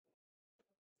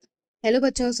Hello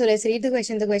bachcho, so let's read the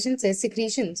question. The question says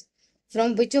secretions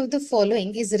from which of the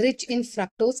following is rich in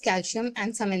fructose, calcium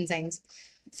and some enzymes.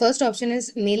 First option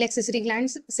is male accessory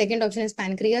glands, second option is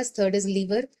pancreas, third is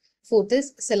liver, fourth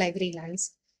is salivary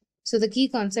glands. So the key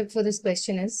concept for this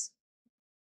question is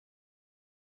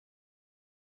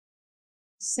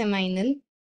seminal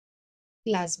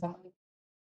plasma.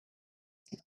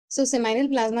 So seminal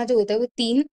plasma जो होता है वो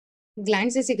तीन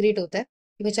glands से secrete होता है,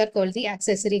 which are called the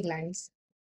accessory glands.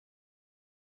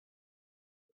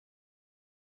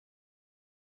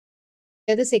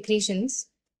 They are the secretions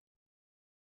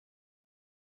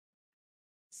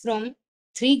from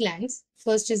three glands.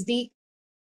 First is the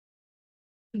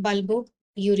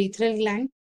bulbourethral gland.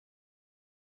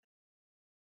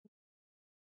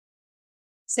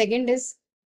 Second is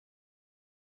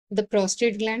the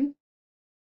prostate gland.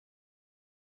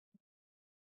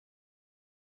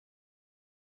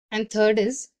 And third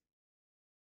is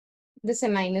the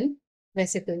seminal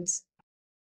vesicles.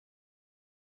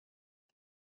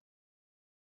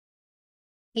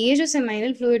 ये जो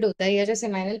seminal fluid होता है या जो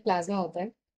seminal plasma होता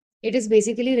है, it is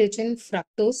basically rich in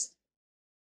fructose,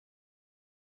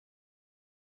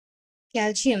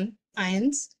 calcium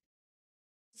ions.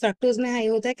 Fructose में high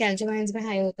होता है, calcium ions में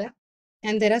high होता है,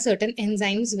 and there are certain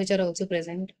enzymes which are also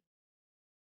present.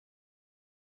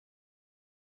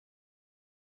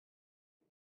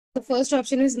 The first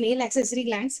option is male accessory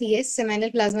glands. Yes,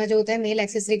 seminal plasma जो होता है male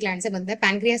accessory gland से बनता है,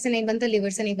 pancreas से नहीं बनता,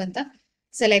 liver से नहीं बनता,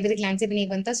 salivary gland से भी नहीं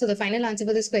बनता. So the final answer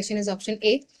for this question is option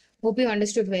A. Hope you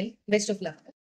understood well. Best of luck.